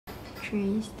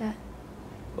x-ray is that?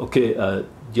 Okay,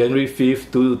 January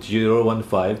 5th,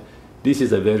 2015, this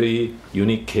is a very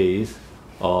unique case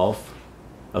of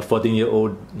a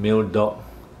 14-year-old male dog,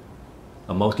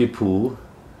 a Maltipoo,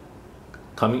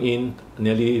 coming in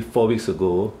nearly 4 weeks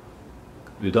ago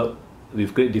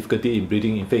with great difficulty in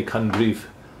breathing. In fact, he can't breathe.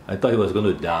 I thought he was going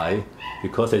to die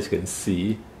because, as you can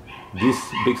see, this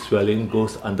big swelling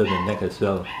goes under the neck as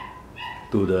well,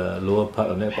 to the lower part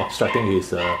of the neck, obstructing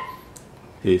his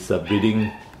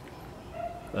breathing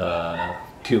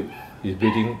tube, his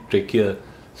breathing trachea.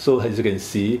 So as you can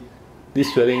see,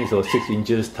 this swelling is about 6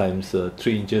 inches times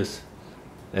 3 inches,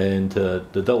 and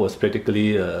the dog was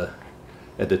practically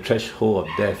at the threshold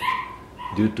of death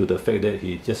due to the fact that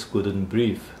he just couldn't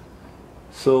breathe.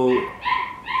 So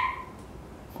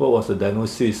what was the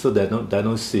diagnosis? So the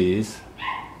diagnosis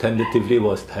tentatively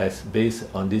has based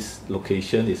on this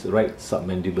location is right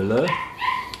submandibular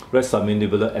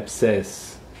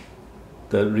abscess.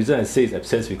 The reason I say it's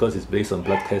abscess because it's based on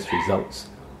blood test results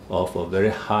of a very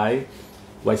high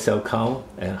white cell count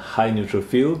and high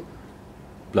neutrophil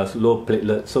plus low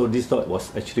platelet. So this dog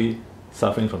was actually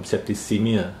suffering from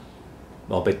septicemia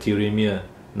or bacteremia.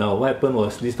 Now what happened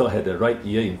was this dog had a right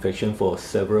ear infection for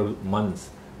several months,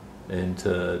 and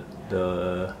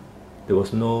there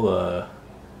was no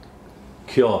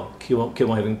cure, kept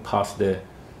on having passed there.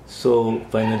 So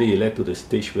finally it led to the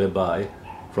stage whereby,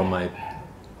 from my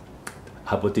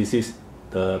hypothesis,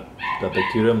 the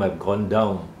bacterium might have gone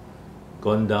down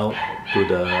to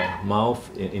the mouth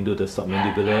and into the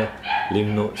submandibular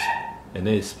lymph nodes, and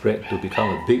then it spread to become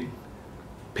a big,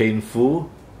 painful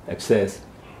abscess.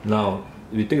 Now,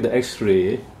 if we take the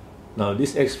X-ray, now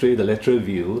this X-ray, the lateral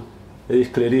view,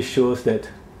 it clearly shows that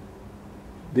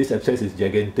this abscess is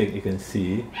gigantic, you can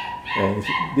see, and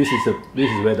this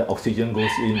is where the oxygen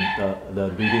goes in,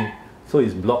 the breathing, so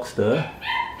it blocks the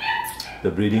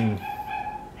breathing,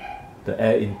 the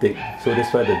air intake. So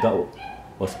that's why the dog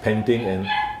was panting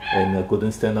and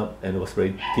couldn't stand up and was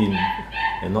very thin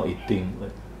and not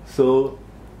eating. So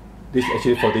this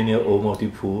actually 14-year-old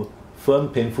Maltipoo, firm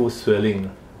painful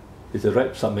swelling. It's the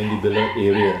right submandibular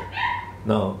area.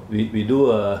 Now we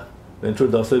do a ventral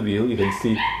dorsal view. You can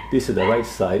see this is the right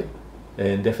side,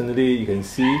 and definitely you can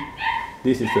see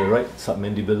this is the right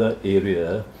submandibular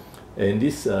area, and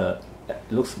this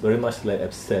looks very much like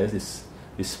abscess.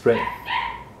 It's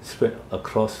spread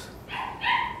across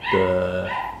the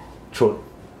throat,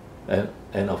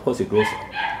 and of course it goes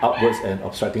upwards and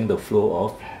obstructing the flow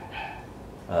of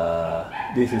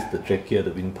this is the trachea,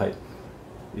 the windpipe.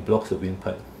 It blocks the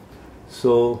windpipe.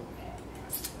 So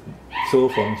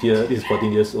from here, this is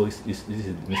 14 years old, this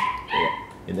is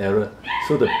in error.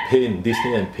 So the pain,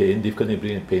 dyspnea and pain, difficulty in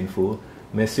breathing and painful,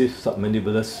 massive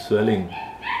submandibular swelling.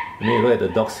 I mean, right at the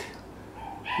dog's,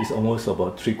 it's almost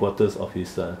about 3/4 of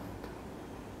his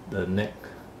the neck.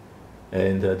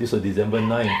 And this was December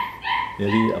 9,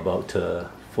 nearly about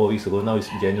 4 weeks ago. Now it's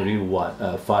January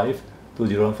 5,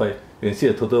 2015. You can see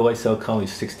the total white cell count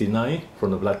is 69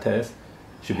 from the blood test.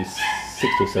 Should be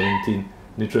 6 to 17.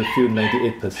 Neutrophil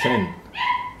 98%,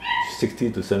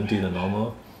 60 to 70 in the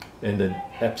normal. And the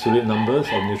absolute numbers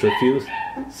of neutrophils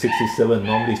 67.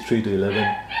 Normally it's 3 to 11.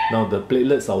 Now the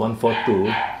platelets are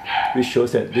 142, which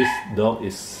shows that this dog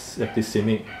is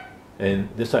septicemic, and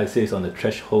that's why I say it's on the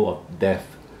threshold of death.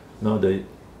 Now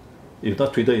if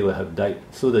not treated, it will have died.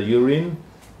 So the urine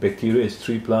bacteria is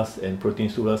 3+, and protein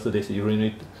is 2+, so there's a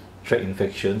urinary tract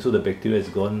infection. So the bacteria has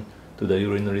gone to the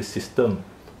urinary system.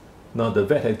 Now the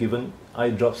vet had given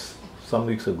eye drops some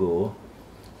weeks ago,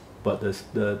 but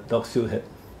the dog still had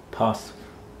passed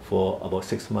for about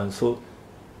 6 months. So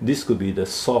this could be the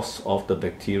source of the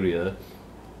bacteria,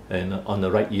 and on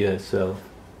the right ear as well.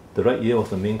 The right ear was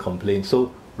the main complaint.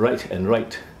 So right and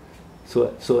right.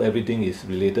 So everything is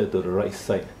related to the right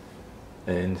side.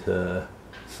 And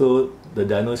so the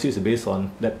diagnosis is based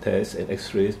on lab tests and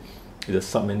x-rays. It's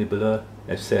a submandibular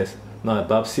abscess. Now a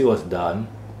biopsy was done.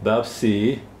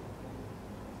 Biopsy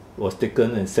was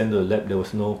taken and sent to the lab. There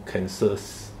was no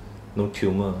cancers, no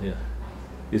tumor. Yeah,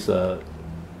 it's a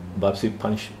biopsy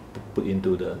punch put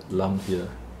into the lung here.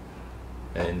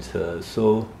 And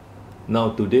so now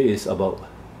today is about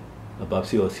a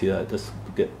biopsy was here. I just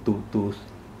get two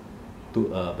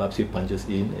biopsy punches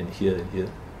in and here,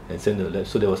 and send to the lab.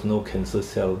 So there was no cancer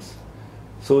cells.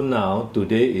 So now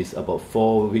today is about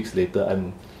 4 weeks later.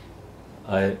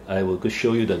 I will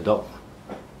show you the dog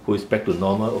who is back to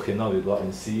normal. Okay, now we go out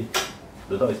and see.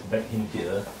 The dog is back in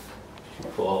here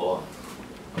for.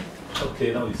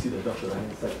 Okay, now we see the dog right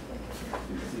inside.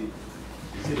 You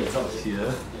see the dog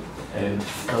here, and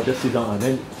now just sit down and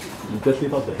then you just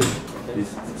lift up the head.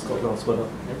 Squat down.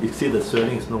 You see the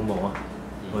swelling is no more.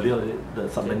 The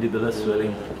submandibular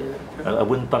swelling. I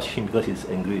wouldn't touch him because he's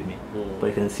angry at me. But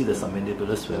you can see the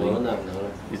submandibular swelling.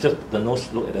 It's just the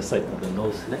nose. Look at the side of the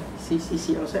nose.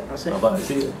 See outside. But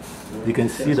see, you can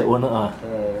see the owner.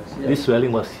 This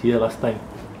swelling was here last time.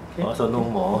 Also no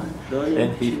more.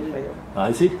 And he,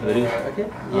 I see. Ready?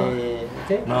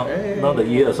 Now the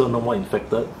ear also no more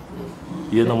infected.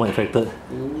 Ear no more infected.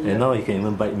 And now he can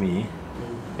even bite me.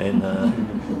 And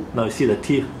now you see the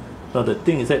teeth. Now the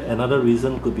thing is that another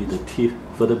reason could be the teeth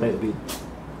further back a bit.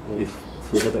 It's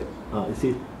further back. You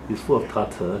see, it's full of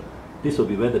tartar. This will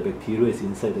be where the bacteria is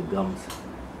inside the gums.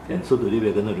 And so today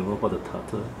we're going to remove all the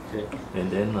tartar.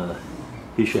 And then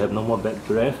he should have no more bad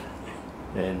breath.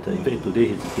 And in fact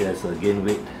today he has gained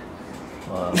weight.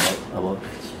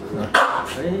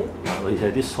 He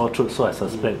had this sore throat, so I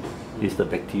suspect it's the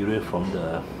bacteria from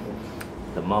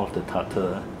the mouth, the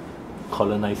tartar,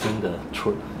 colonizing the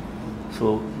throat.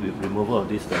 So with removal of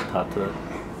this tartar,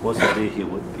 most of the day he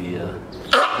would be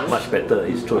much better,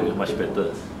 his throat is much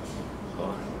better.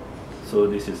 So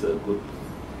this is a good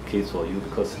case for you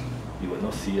because you will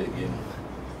not see it again.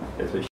 Especially